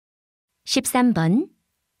13번.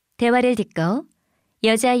 대화를 듣고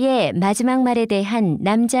여자의 마지막 말에 대한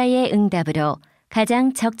남자의 응답으로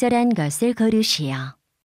가장 적절한 것을 고르시오.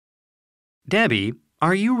 Debbie,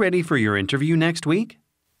 are you ready for your interview next week?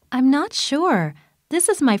 I'm not sure. This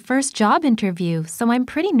is my first job interview, so I'm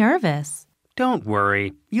pretty nervous. Don't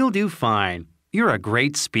worry, you'll do fine. You're a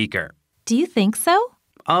great speaker. Do you think so?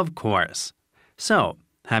 Of course. So,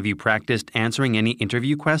 have you practiced answering any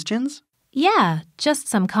interview questions? Yeah, just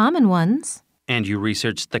some common ones. And you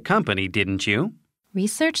researched the company, didn't you?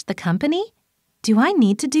 Research the company? Do I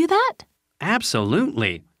need to do that?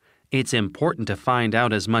 Absolutely. It's important to find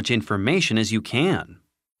out as much information as you can.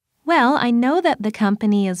 Well, I know that the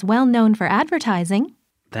company is well known for advertising.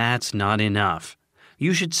 That's not enough.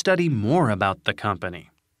 You should study more about the company.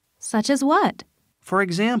 Such as what? For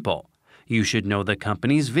example, you should know the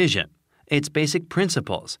company's vision, its basic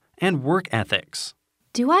principles, and work ethics.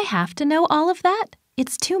 Do I have to know all of that?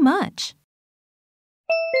 It's too much.